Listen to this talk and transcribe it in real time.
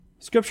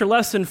Scripture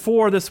lesson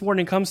 4 this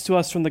morning comes to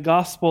us from the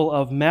Gospel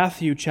of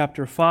Matthew,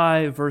 chapter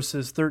 5,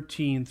 verses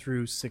 13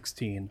 through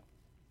 16.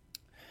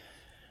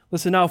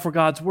 Listen now for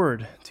God's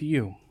word to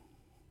you.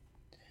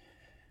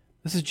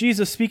 This is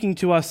Jesus speaking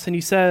to us, and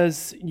he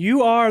says,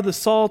 "You are the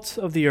salt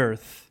of the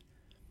earth.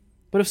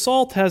 But if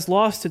salt has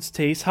lost its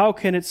taste, how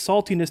can its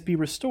saltiness be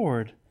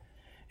restored?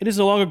 It is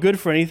no longer good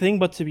for anything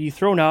but to be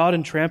thrown out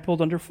and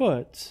trampled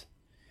underfoot.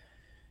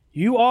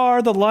 You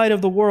are the light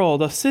of the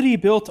world. A city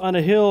built on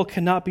a hill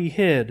cannot be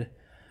hid.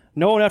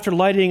 No one, after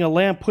lighting a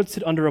lamp, puts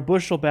it under a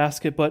bushel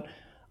basket, but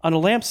on a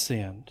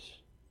lampstand,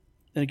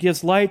 and it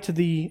gives light to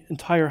the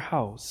entire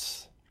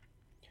house.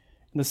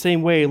 In the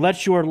same way,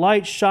 let your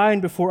light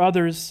shine before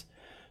others,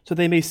 so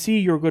they may see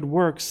your good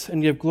works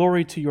and give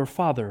glory to your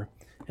Father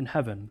in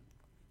heaven."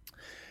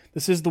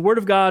 This is the word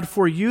of God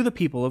for you, the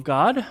people of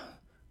God.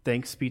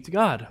 Thanks be to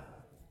God.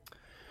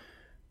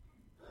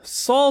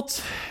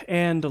 Salt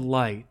and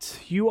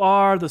light. You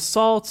are the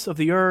salt of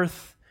the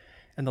earth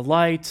and the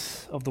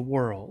light of the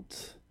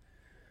world.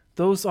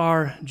 Those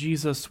are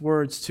Jesus'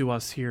 words to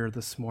us here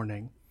this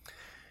morning.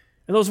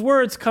 And those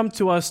words come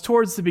to us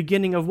towards the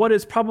beginning of what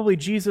is probably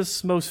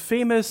Jesus' most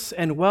famous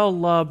and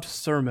well-loved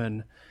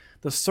sermon,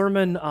 the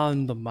Sermon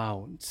on the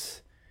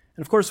Mount.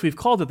 And of course, we've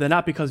called it that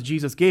not because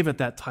Jesus gave it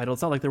that title.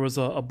 It's not like there was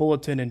a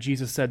bulletin and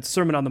Jesus said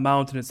Sermon on the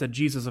Mount and it said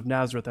Jesus of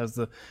Nazareth as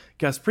the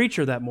guest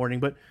preacher that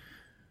morning, but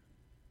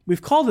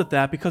we've called it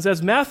that because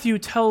as Matthew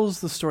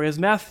tells the story, as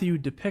Matthew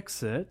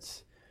depicts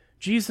it,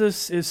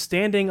 Jesus is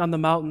standing on the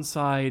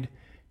mountainside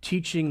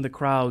teaching the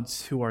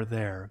crowds who are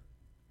there.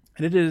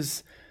 And it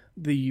is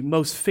the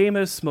most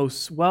famous,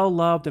 most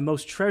well-loved, and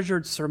most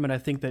treasured sermon I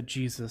think that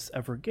Jesus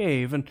ever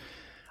gave. And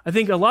I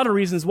think a lot of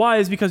reasons why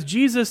is because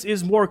Jesus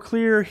is more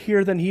clear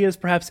here than he is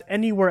perhaps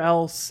anywhere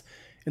else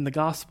in the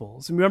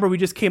Gospels. And remember, we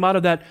just came out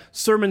of that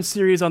sermon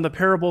series on the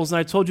parables, and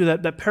I told you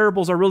that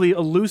parables are really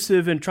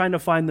elusive in trying to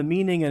find the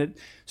meaning, and it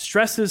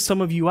stresses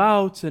some of you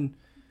out. And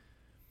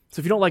so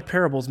if you don't like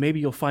parables, maybe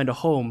you'll find a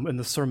home in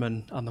the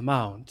Sermon on the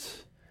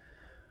Mount.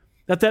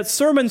 That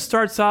sermon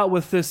starts out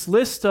with this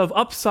list of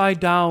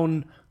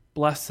upside-down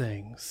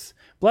blessings.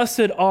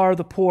 Blessed are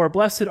the poor,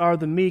 blessed are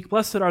the meek,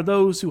 blessed are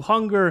those who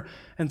hunger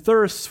and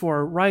thirst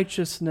for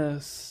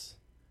righteousness.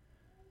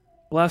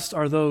 Blessed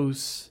are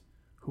those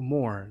who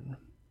mourn.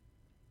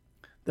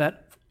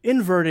 That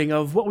inverting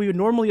of what we would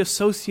normally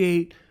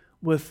associate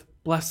with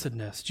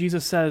blessedness.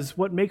 Jesus says,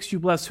 what makes you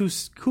blessed,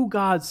 who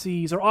God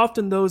sees, are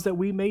often those that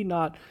we may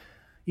not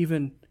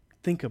even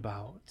think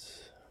about.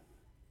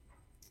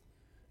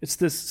 It's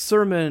this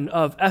sermon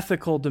of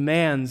ethical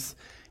demands.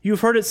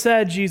 You've heard it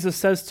said, Jesus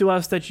says to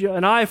us, that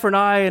an eye for an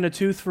eye and a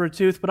tooth for a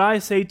tooth. But I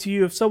say to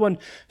you, if someone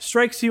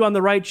strikes you on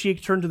the right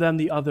cheek, turn to them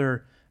the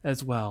other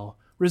as well.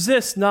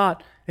 Resist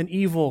not an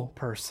evil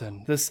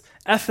person. This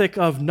ethic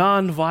of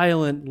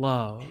nonviolent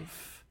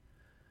love.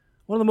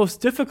 One of the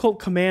most difficult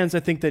commands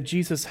I think that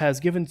Jesus has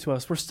given to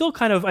us. We're still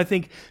kind of, I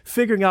think,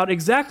 figuring out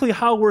exactly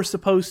how we're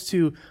supposed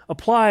to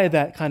apply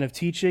that kind of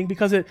teaching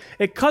because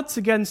it cuts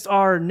against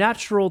our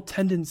natural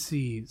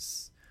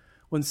tendencies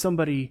when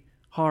somebody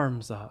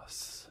harms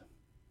us.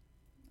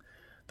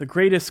 The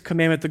greatest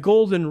commandment, the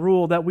golden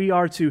rule that we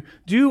are to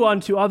do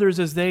unto others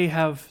as they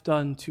have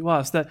done to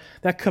us.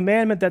 That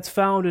commandment that's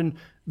found in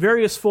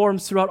various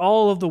forms throughout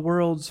all of the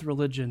world's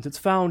religions. It's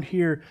found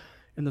here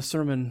in the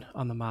Sermon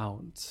on the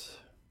Mount.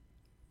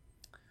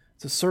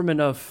 It's a sermon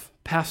of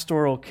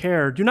pastoral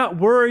care. Do not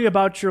worry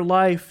about your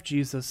life,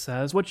 Jesus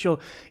says, what you'll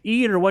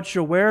eat or what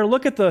you'll wear.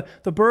 Look at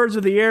the birds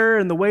of the air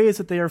and the ways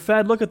that they are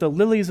fed. Look at the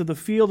lilies of the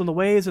field and the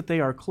ways that they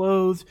are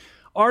clothed.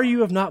 Are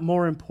you of not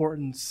more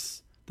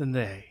importance than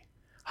they?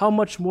 How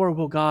much more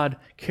will God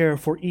care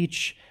for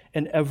each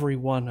and every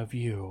one of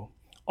you?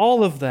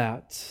 All of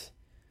that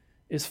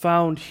is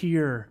found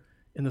here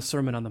in the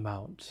Sermon on the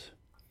Mount.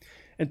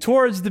 And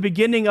towards the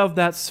beginning of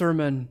that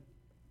sermon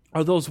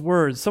are those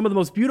words, some of the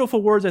most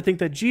beautiful words I think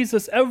that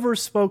Jesus ever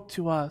spoke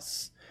to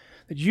us,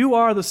 that you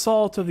are the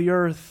salt of the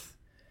earth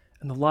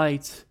and the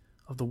light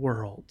of the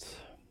world.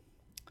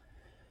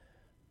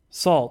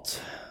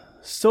 Salt,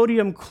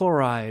 sodium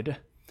chloride.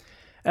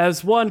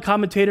 As one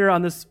commentator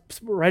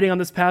writing on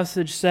this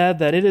passage said,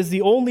 that it is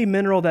the only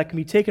mineral that can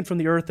be taken from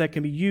the earth that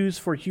can be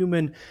used for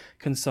human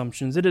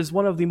consumptions. It is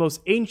one of the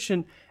most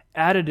ancient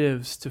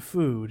additives to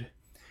food.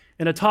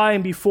 In a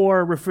time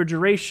before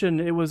refrigeration,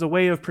 it was a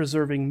way of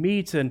preserving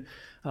meat, and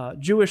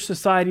Jewish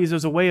societies, it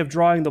was a way of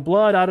drawing the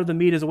blood out of the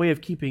meat as a way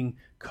of keeping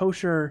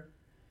kosher.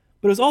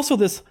 But it was also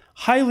this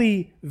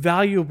highly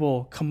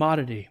valuable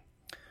commodity.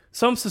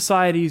 Some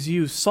societies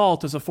use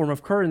salt as a form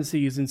of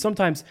currencies, and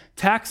sometimes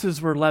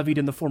taxes were levied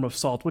in the form of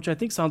salt, which I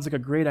think sounds like a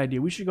great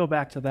idea. We should go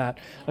back to that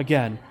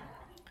again.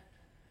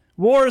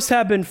 Wars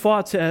have been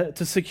fought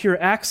to secure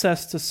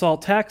access to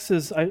salt.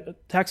 Taxes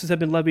have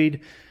been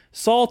levied.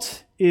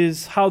 Salt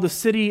is how the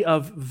city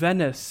of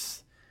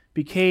Venice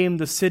became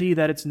the city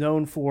that it's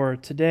known for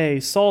today.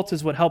 Salt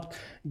is what helped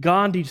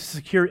Gandhi to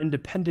secure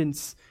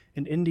independence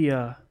in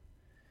India.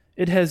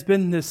 It has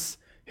been this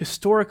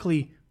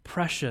historically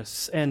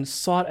precious and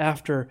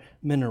sought-after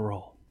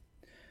mineral.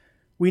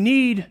 We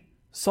need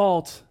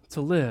salt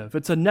to live.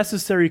 It's a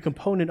necessary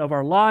component of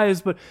our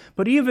lives,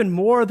 but even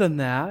more than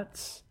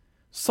that,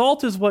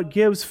 salt is what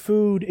gives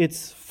food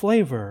its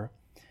flavor.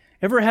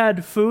 Ever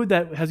had food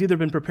that has either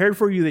been prepared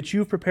for you that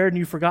you've prepared and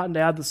you've forgotten to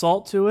add the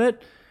salt to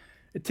it?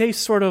 It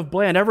tastes sort of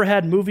bland. Ever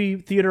had movie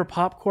theater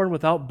popcorn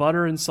without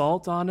butter and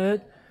salt on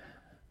it?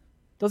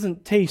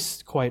 Doesn't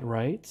taste quite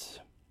right.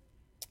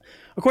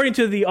 According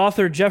to the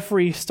author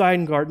Jeffrey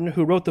Steingarten,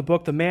 who wrote the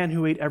book The Man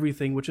Who Ate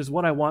Everything, which is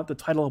what I want the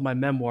title of my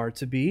memoir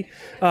to be,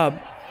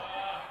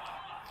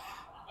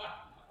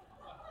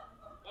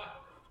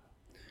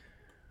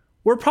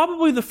 we're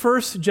probably the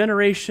first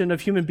generation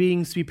of human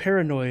beings to be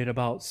paranoid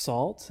about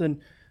salt. And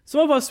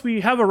some of us,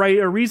 we have a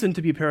reason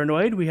to be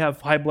paranoid. We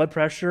have high blood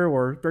pressure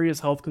or various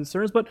health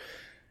concerns. But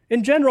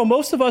in general,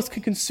 most of us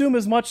can consume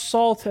as much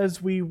salt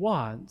as we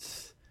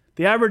want.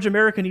 The average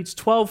American eats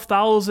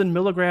 12,000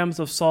 milligrams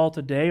of salt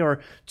a day,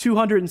 or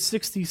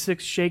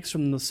 266 shakes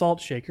from the salt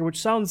shaker, which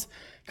sounds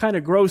kind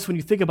of gross when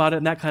you think about it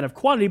in that kind of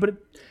quantity, but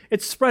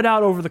it's spread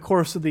out over the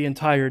course of the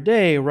entire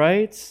day,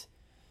 right?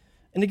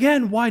 And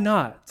again, why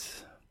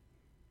not?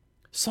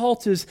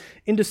 Salt is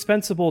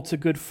indispensable to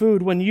good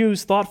food. When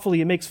used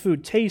thoughtfully, it makes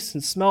food taste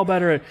and smell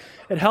better.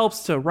 It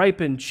helps to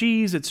ripen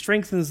cheese. It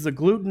strengthens the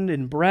gluten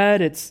in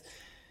bread.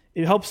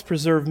 It helps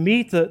preserve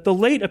meat. The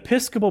late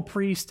Episcopal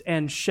priest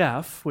and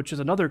chef, which is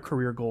another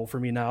career goal for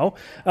me now,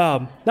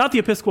 not the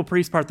Episcopal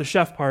priest part, the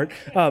chef part,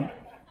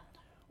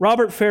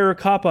 Robert Farrar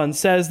Capon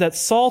says that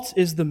salt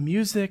is the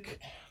music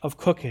of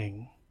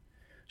cooking.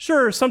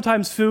 Sure,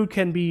 sometimes food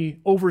can be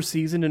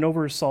over-seasoned and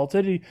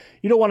over-salted.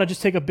 You don't want to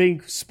just take a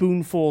big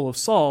spoonful of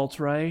salt,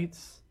 right?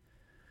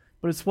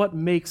 But it's what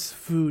makes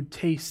food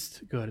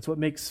taste good. It's what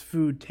makes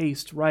food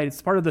taste right.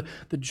 It's part of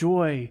the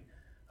joy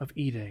of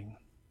eating.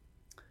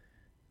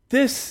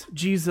 This,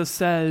 Jesus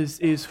says,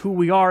 is who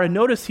we are. And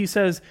notice he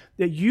says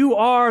that you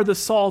are the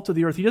salt of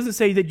the earth. He doesn't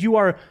say that you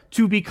are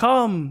to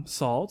become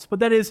salt, but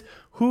that is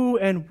who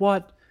and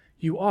what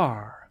you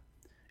are.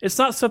 It's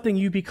not something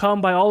you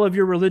become by all of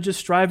your religious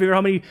striving or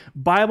how many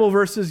Bible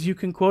verses you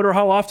can quote or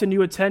how often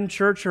you attend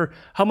church or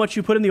how much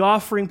you put in the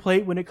offering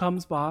plate when it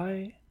comes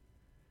by.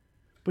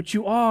 But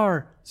you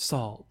are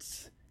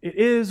salt. It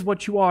is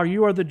what you are.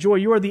 You are the joy.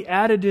 You are the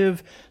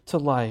additive to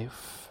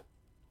life.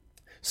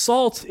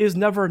 Salt is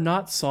never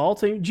not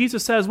salt.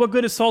 Jesus says, what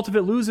good is salt if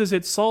it loses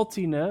its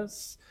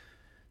saltiness?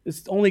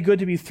 It's only good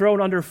to be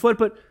thrown underfoot.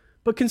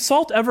 But can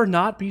salt ever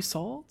not be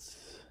salt?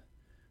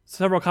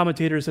 Several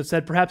commentators have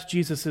said perhaps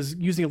Jesus is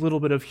using a little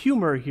bit of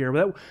humor here.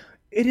 But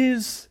it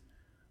is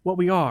what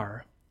we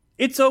are.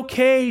 It's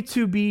okay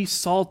to be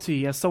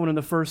salty, as someone in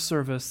the first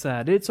service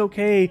said. It's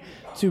okay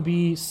to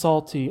be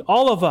salty.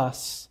 All of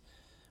us,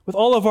 with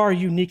all of our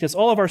uniqueness,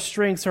 all of our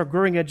strengths, our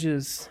growing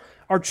edges,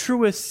 our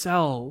truest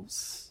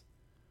selves,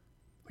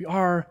 we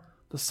are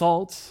the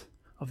salt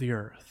of the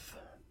earth.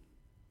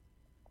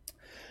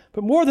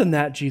 But more than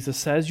that, Jesus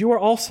says, you are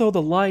also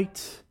the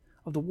light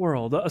of the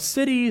world, a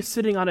city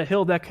sitting on a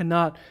hill that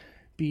cannot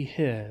be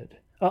hid,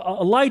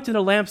 a light in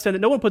a lampstand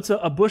that no one puts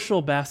a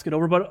bushel basket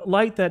over, but a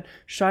light that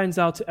shines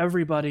out to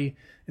everybody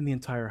in the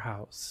entire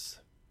house.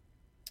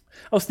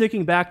 I was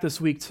thinking back this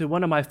week to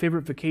one of my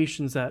favorite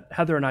vacations that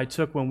Heather and I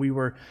took when we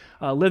were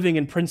living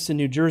in Princeton,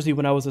 New Jersey,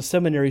 when I was a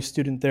seminary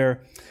student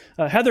there.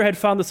 Heather had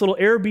found this little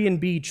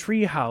Airbnb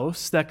tree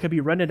house that could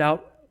be rented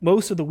out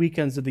most of the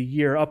weekends of the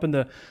year up in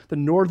the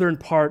northern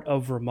part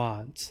of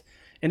Vermont.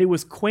 And it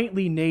was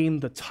quaintly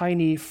named the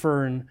Tiny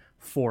Fern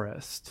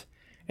Forest.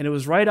 And it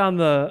was right on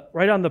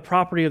the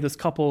property of this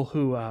couple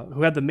who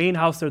had the main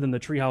house there, then the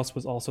tree house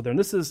was also there. And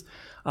this is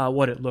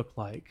what it looked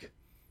like.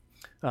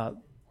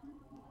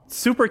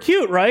 Super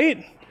cute,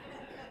 right?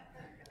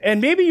 And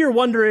maybe you're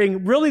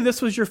wondering, really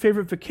this was your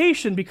favorite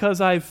vacation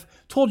because I've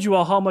told you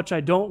all how much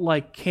I don't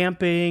like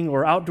camping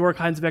or outdoor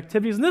kinds of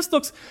activities. And this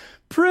looks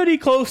pretty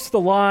close to the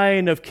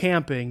line of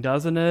camping,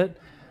 doesn't it?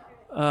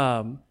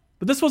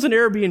 But this was an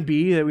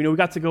Airbnb that we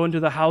got to go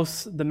into the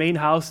house, the main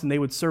house, and they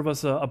would serve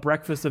us a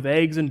breakfast of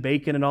eggs and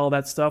bacon and all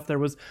that stuff. There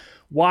was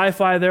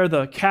Wi-Fi there.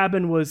 The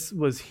cabin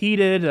was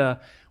heated.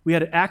 We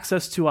had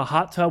access to a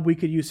hot tub we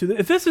could use. So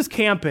if this is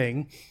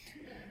camping,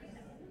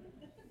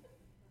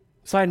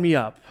 sign me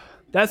up.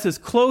 That's as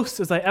close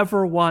as I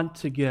ever want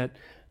to get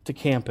to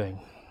camping.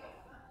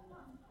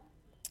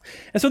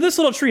 And so this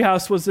little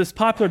treehouse was this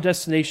popular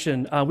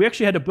destination. We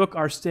actually had to book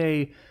our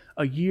stay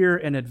a year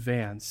in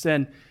advance.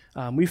 And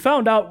we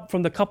found out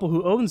from the couple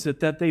who owns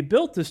it that they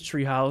built this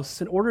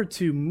treehouse in order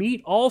to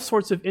meet all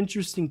sorts of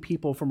interesting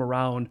people from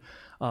around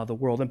the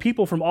world. And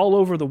people from all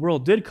over the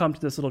world did come to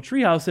this little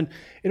treehouse. And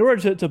in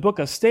order to book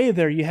a stay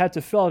there, you had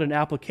to fill out an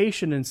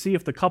application and see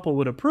if the couple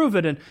would approve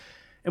it.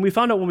 And we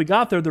found out when we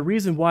got there, the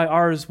reason why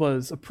ours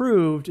was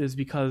approved is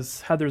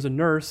because Heather's a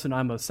nurse and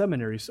I'm was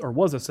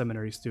a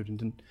seminary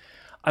student. And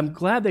I'm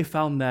glad they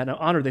found that, I'm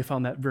honored they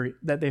found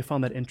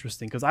that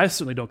interesting, because I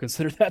certainly don't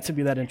consider that to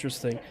be that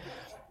interesting.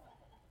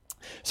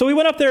 So we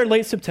went up there in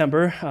late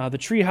September. The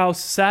treehouse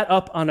sat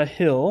up on a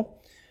hill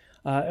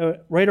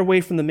right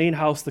away from the main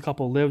house the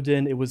couple lived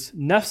in. It was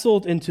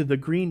nestled into the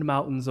Green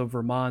Mountains of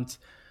Vermont,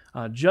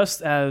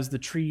 just as the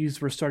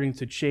trees were starting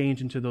to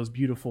change into those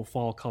beautiful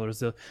fall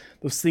colors,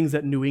 those things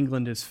that New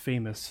England is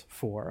famous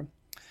for.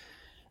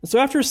 And so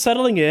after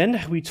settling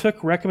in, we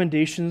took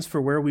recommendations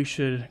for where we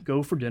should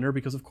go for dinner,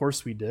 because of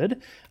course we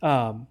did.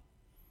 And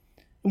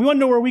we wanted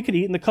to know where we could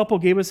eat, and the couple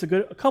gave us a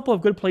couple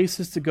of good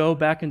places to go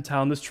back in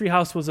town. This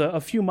treehouse was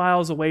a few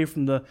miles away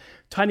from the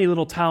tiny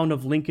little town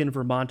of Lincoln,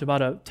 Vermont,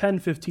 about a 10,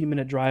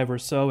 15-minute drive or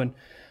so. And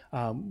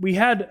we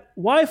had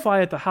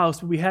Wi-Fi at the house,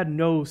 but we had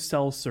no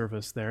cell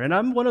service there. And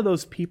I'm one of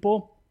those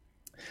people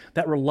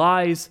that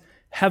relies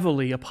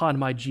heavily upon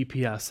my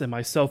GPS and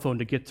my cell phone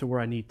to get to where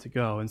I need to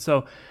go. And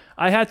so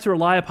I had to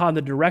rely upon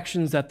the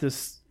directions that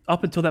this,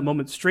 up until that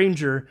moment,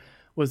 stranger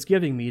was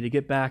giving me to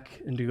get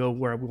back and to go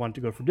where we wanted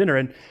to go for dinner.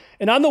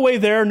 And on the way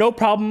there, no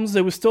problems.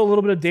 There was still a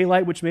little bit of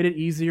daylight, which made it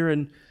easier.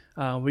 And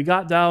we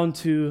got down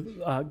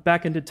to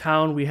back into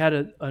town. We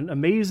had an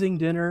amazing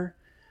dinner.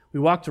 We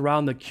walked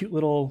around the cute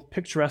little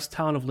picturesque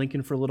town of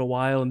Lincoln for a little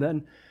while, and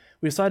then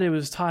we decided it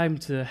was time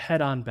to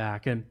head on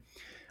back. And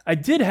I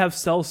did have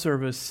cell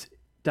service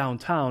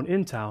downtown,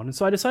 in town, and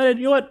so I decided,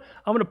 you know what,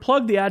 I'm going to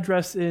plug the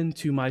address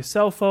into my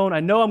cell phone. I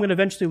know I'm going to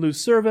eventually lose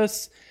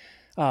service,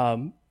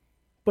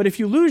 but if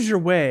you lose your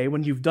way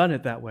when you've done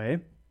it that way,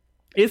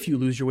 if you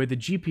lose your way, the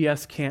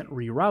GPS can't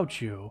reroute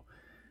you,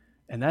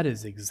 and that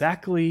is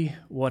exactly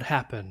what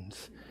happened.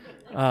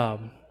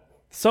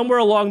 Somewhere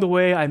along the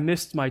way, I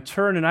missed my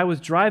turn, and I was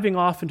driving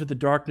off into the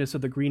darkness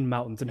of the Green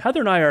Mountains. And Heather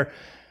and I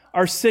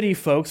are city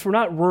folks. We're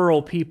not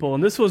rural people,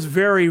 and this was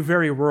very,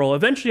 very rural.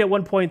 Eventually, at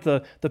one point,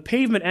 the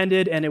pavement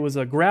ended, and it was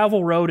a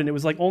gravel road, and it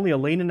was like only a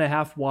lane and a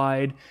half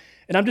wide.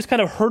 And I'm just kind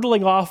of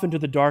hurtling off into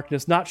the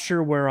darkness, not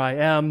sure where I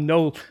am,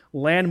 no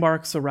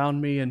landmarks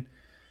around me. And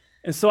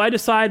so I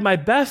decide my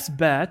best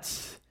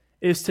bet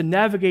is to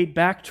navigate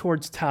back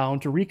towards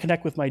town, to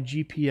reconnect with my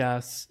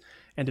GPS,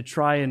 and to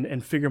try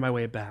and figure my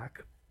way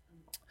back.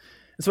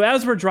 So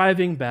as we're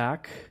driving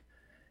back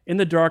in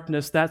the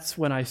darkness, that's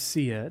when I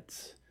see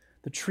it.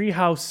 The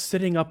treehouse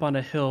sitting up on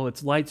a hill,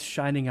 its lights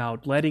shining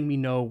out, letting me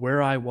know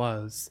where I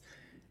was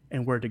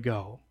and where to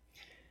go.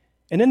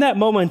 And in that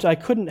moment, I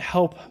couldn't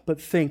help but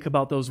think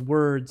about those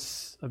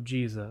words of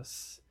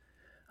Jesus.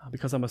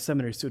 Because I'm a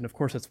seminary student, of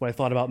course, that's what I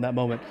thought about in that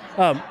moment.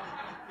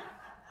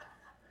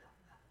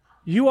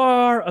 You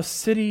are a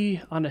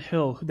city on a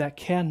hill that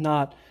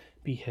cannot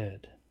be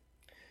hid.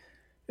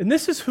 And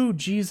this is who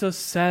Jesus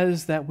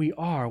says that we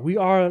are. We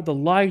are the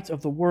light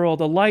of the world,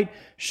 a light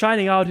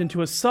shining out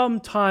into a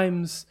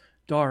sometimes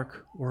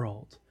dark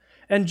world.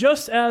 And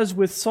just as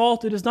with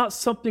salt, it is not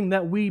something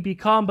that we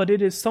become, but it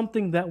is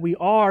something that we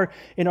are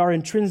in our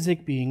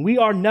intrinsic being. We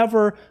are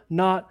never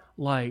not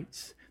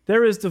light.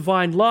 There is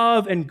divine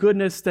love and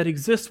goodness that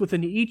exists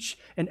within each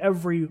and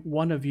every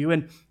one of you.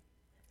 And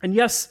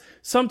yes,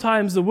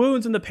 sometimes the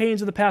wounds and the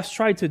pains of the past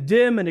try to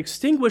dim and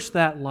extinguish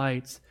that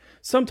light.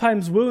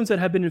 Sometimes wounds that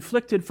have been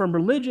inflicted from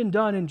religion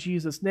done in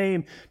Jesus'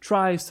 name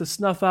tries to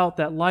snuff out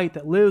that light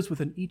that lives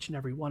within each and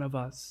every one of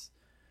us.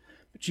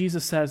 But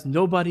Jesus says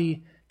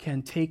nobody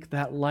can take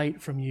that light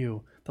from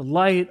you. The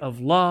light of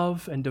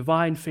love and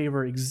divine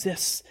favor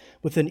exists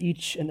within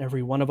each and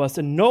every one of us,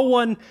 and no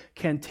one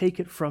can take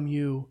it from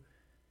you.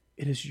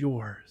 It is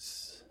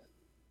yours.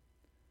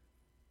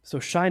 So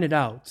shine it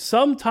out.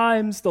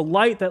 Sometimes the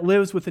light that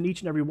lives within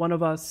each and every one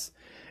of us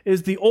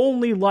is the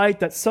only light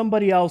that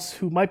somebody else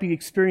who might be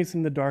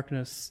experiencing the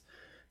darkness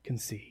can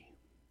see.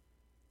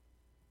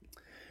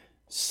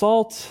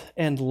 Salt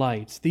and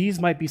light. These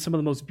might be some of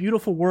the most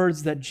beautiful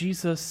words that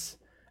Jesus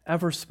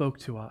ever spoke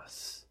to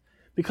us,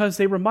 because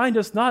they remind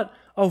us not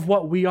of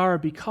what we are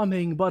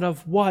becoming, but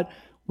of what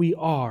we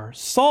are.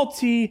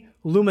 Salty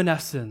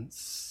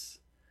luminescence.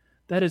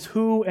 That is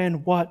who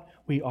and what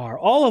we are.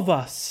 All of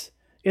us,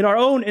 in our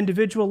own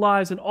individual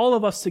lives, and all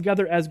of us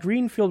together as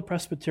Greenfield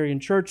Presbyterian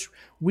Church,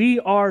 we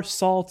are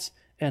salt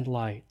and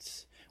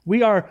light.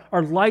 We are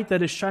light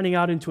that is shining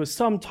out into a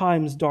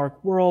sometimes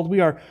dark world. We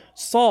are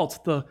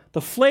salt,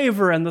 the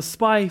flavor and the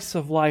spice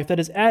of life that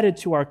is added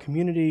to our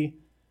community.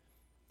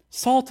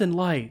 Salt and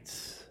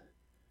light.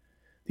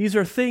 These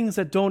are things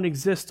that don't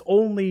exist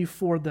only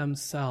for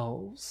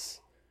themselves,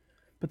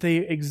 but they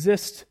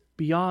exist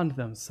beyond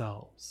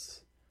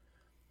themselves.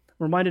 I'm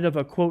reminded of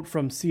a quote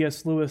from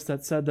C.S. Lewis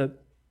that said that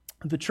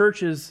the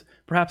church is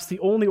perhaps the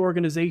only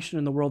organization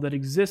in the world that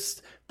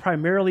exists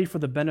primarily for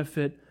the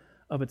benefit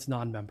of its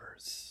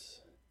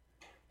non-members.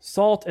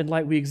 Salt and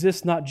light, we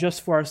exist not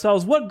just for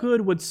ourselves. What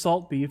good would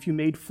salt be if you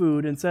made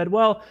food and said,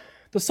 well,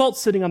 the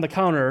salt's sitting on the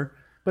counter,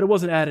 but it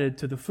wasn't added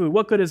to the food?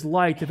 What good is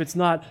light if it's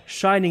not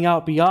shining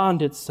out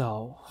beyond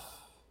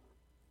itself?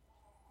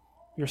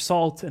 You're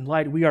salt and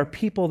light. We are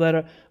people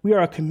we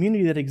are a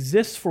community that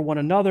exists for one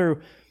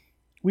another.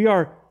 We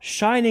are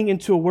shining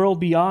into a world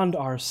beyond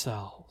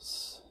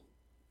ourselves.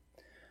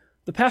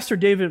 The pastor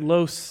David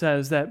Lose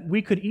says that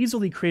we could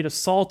easily create a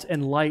salt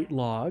and light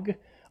log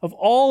of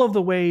all of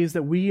the ways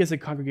that we as a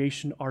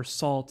congregation are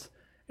salt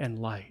and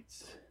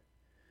light.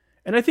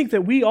 And I think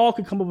that we all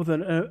could come up with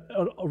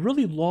a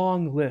really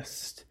long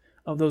list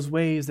of those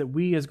ways that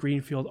we as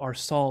Greenfield are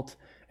salt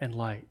and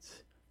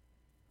light.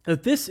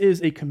 That this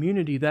is a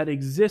community that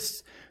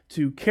exists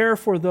to care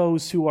for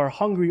those who are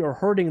hungry or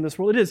hurting in this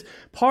world. It is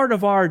part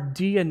of our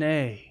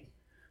DNA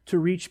to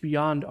reach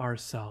beyond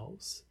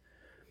ourselves.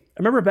 I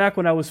remember back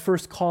when I was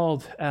first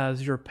called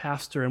as your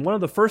pastor, and one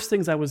of the first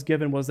things I was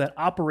given was that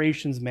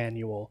operations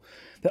manual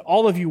that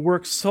all of you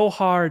worked so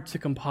hard to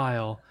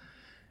compile.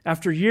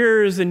 After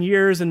years and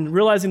years and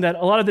realizing that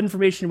a lot of the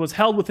information was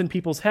held within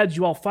people's heads,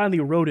 you all finally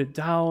wrote it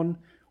down,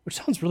 which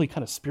sounds really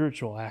kind of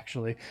spiritual,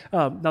 actually,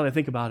 now that I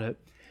think about it.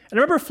 And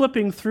I remember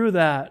flipping through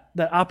that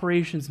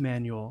operations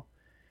manual,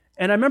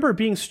 and I remember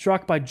being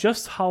struck by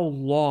just how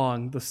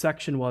long the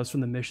section was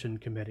from the mission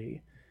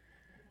committee.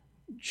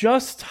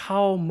 Just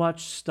how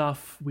much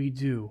stuff we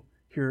do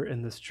here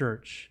in this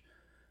church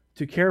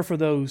to care for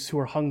those who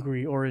are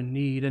hungry or in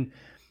need. And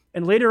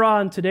later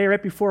on today,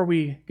 right before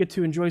we get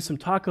to enjoy some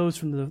tacos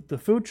from the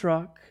food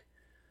truck,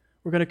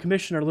 we're going to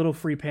commission our little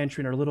free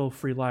pantry and our little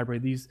free library,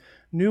 these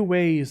new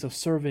ways of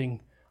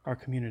serving our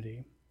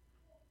community.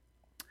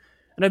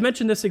 And I've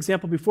mentioned this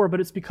example before, but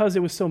it's because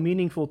it was so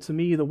meaningful to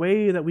me, the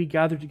way that we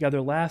gathered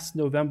together last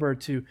November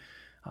to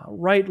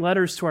write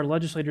letters to our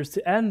legislators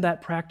to end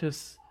that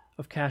practice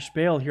of cash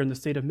bail here in the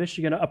state of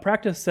Michigan, a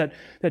practice that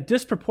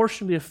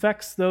disproportionately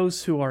affects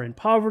those who are in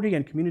poverty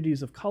and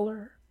communities of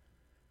color.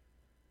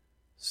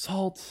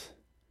 Salt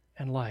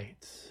and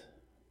light.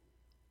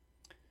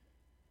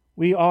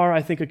 We are,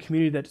 I think, a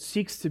community that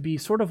seeks to be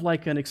sort of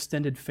like an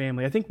extended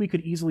family. I think we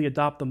could easily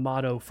adopt the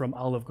motto from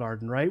Olive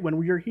Garden, right?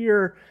 When you're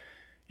here,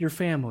 you're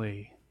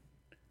family.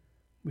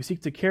 We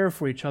seek to care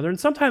for each other. And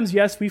sometimes,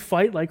 yes, we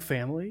fight like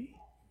family,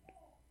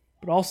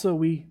 but also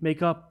we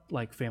make up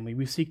like family.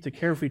 We seek to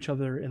care for each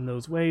other in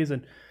those ways,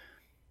 and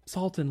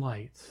salt and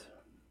light.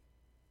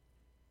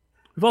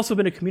 We've also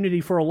been a community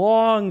for a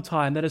long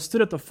time that has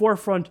stood at the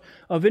forefront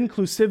of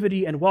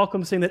inclusivity and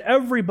welcome, saying that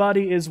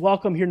everybody is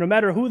welcome here, no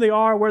matter who they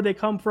are, where they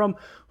come from,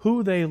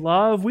 who they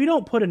love. We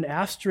don't put an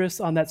asterisk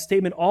on that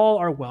statement, all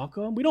are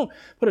welcome. We don't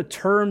put a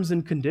terms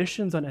and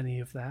conditions on any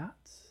of that.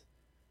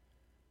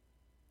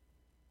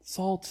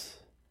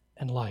 Salt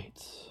and light.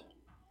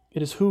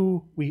 It is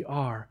who we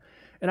are.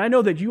 And I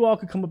know that you all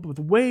could come up with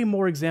way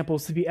more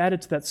examples to be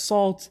added to that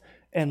salt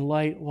and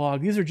light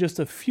log. These are just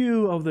a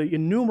few of the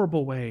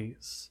innumerable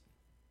ways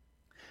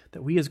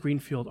that we as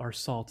Greenfield are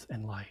salt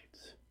and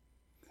light.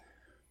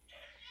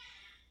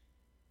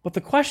 But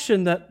the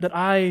question that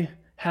I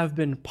have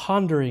been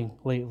pondering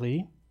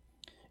lately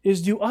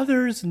is, do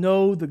others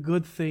know the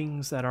good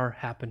things that are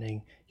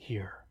happening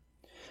here?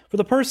 For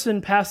the person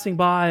passing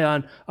by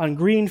on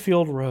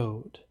Greenfield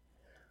Road,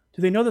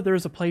 do they know that there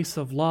is a place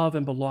of love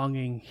and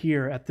belonging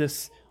here at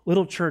this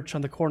little church on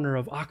the corner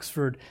of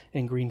Oxford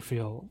and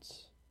Greenfield?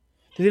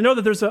 Do they know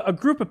that there's a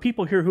group of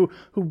people here who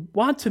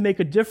want to make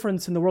a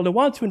difference in the world, and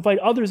want to invite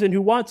others in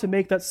who want to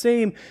make that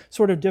same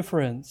sort of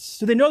difference?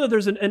 Do they know that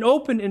there's an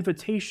open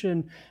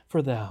invitation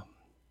for them?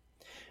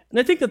 And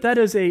I think that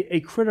is a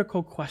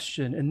critical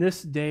question in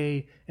this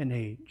day and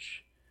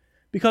age.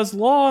 Because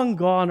long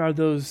gone are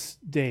those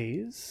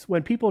days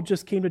when people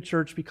just came to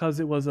church because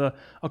it was a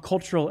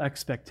cultural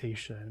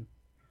expectation.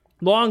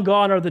 Long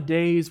gone are the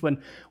days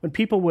when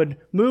people would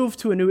move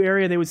to a new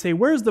area, they would say,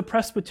 where's the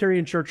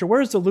Presbyterian church or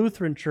where's the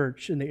Lutheran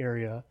church in the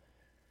area?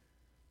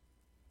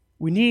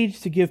 We need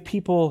to give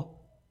people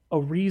a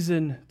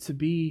reason to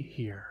be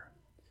here.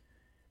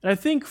 And I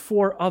think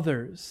for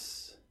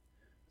others,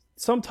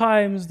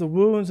 sometimes the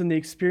wounds and the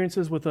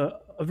experiences with a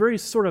very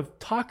sort of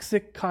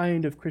toxic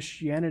kind of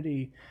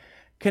Christianity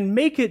can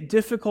make it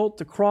difficult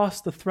to cross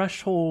the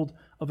threshold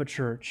of a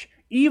church,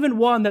 even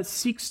one that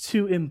seeks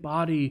to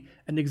embody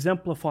and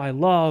exemplify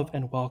love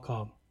and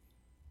welcome.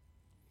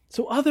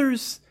 So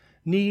others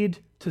need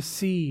to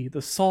see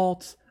the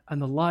salt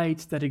and the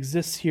light that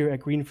exists here at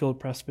Greenfield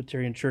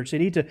Presbyterian Church. They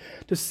need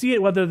to see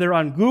it whether they're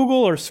on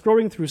Google or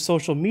scrolling through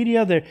social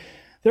media.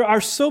 There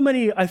are so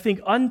many, I think,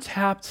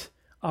 untapped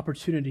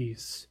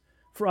opportunities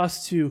for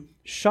us to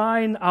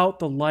shine out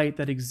the light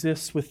that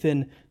exists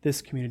within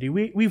this community.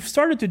 We've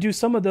started to do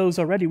some of those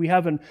already. We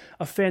have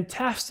a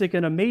fantastic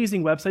and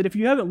amazing website. If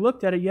you haven't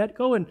looked at it yet,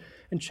 go and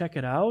check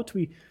it out.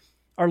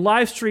 Our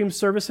live stream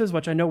services,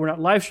 which I know we're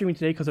not live streaming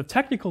today because of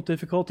technical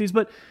difficulties,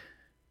 but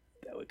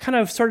kind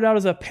of started out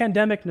as a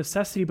pandemic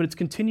necessity, but it's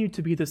continued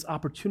to be this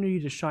opportunity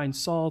to shine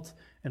salt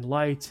and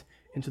light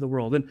into the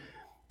world. And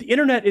the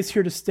internet is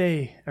here to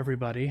stay,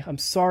 everybody. I'm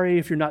sorry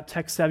if you're not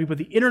tech savvy, but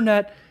the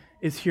internet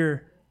is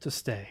here to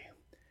stay.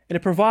 And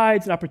it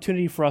provides an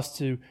opportunity for us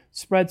to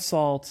spread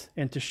salt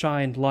and to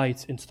shine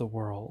light into the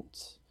world.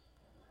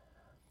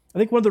 I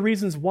think one of the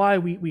reasons why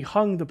we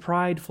hung the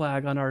pride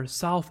flag on our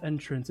south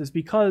entrance is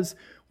because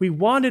we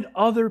wanted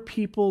other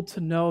people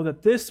to know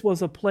that this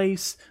was a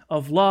place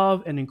of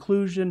love and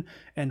inclusion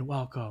and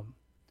welcome.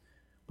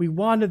 We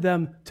wanted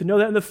them to know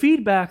that. And the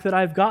feedback that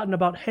I've gotten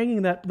about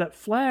hanging that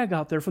flag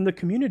out there from the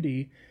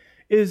community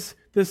is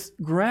this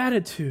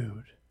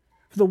gratitude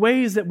for the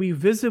ways that we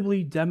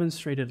visibly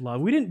demonstrated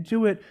love. We didn't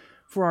do it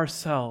for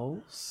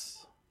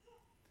ourselves,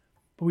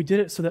 but we did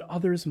it so that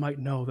others might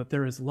know that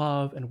there is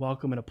love and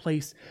welcome and a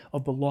place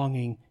of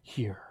belonging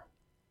here.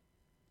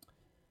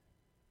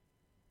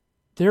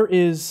 there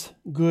is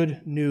good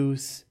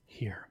news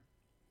here.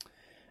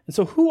 And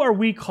so who are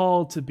we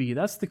called to be?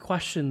 That's the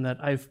question that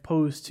I've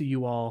posed to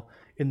you all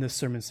in this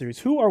sermon series.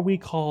 Who are we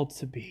called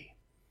to be?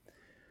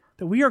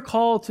 That we are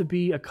called to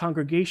be a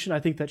congregation, I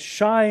think, that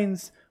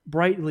shines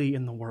brightly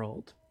in the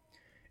world.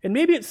 And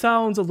maybe it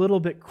sounds a little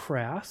bit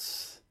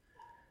crass,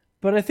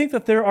 but I think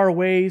that there are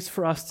ways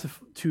for us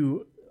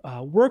to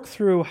work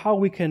through how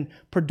we can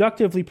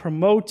productively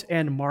promote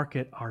and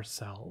market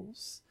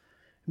ourselves.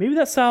 Maybe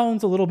that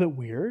sounds a little bit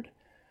weird,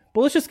 but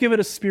let's just give it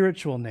a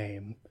spiritual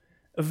name: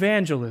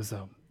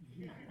 evangelism.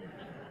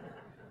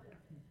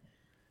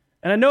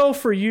 And I know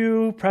for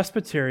you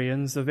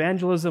Presbyterians,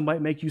 evangelism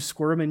might make you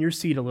squirm in your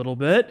seat a little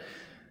bit.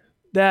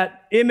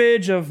 That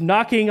image of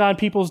knocking on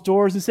people's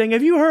doors and saying,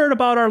 "Have you heard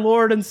about our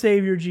Lord and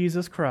Savior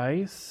Jesus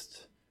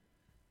Christ?"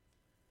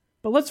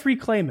 But let's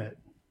reclaim it.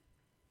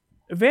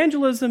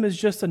 Evangelism is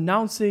just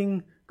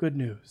announcing good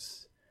news.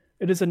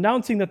 It is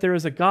announcing that there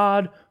is a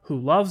God who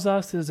loves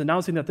us. It is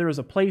announcing that there is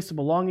a place to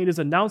belong. It is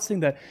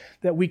announcing that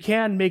we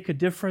can make a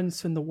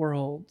difference in the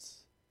world.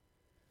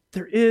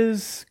 There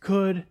is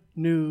good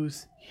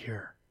news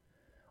here.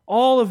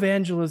 All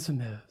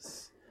evangelism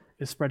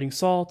is spreading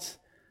salt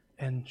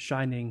and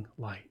shining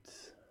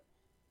light.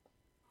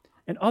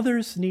 And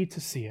others need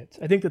to see it.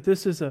 I think that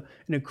this is an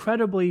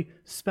incredibly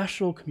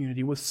special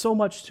community with so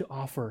much to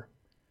offer.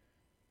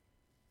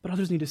 But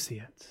others need to see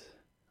it.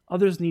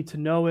 Others need to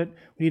know it.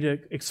 We need to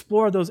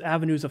explore those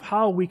avenues of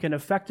how we can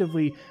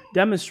effectively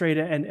demonstrate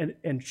it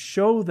and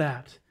show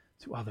that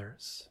to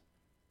others.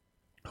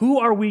 Who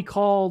are we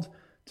called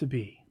to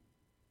be?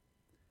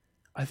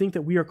 I think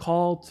that we are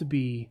called to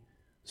be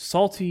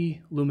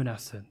salty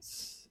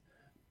luminescence.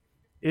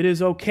 It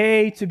is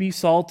okay to be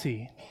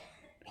salty.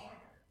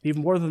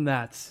 Even more than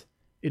that,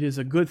 it is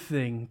a good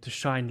thing to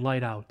shine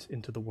light out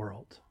into the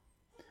world.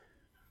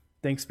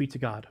 Thanks be to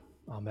God.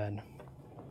 Amen.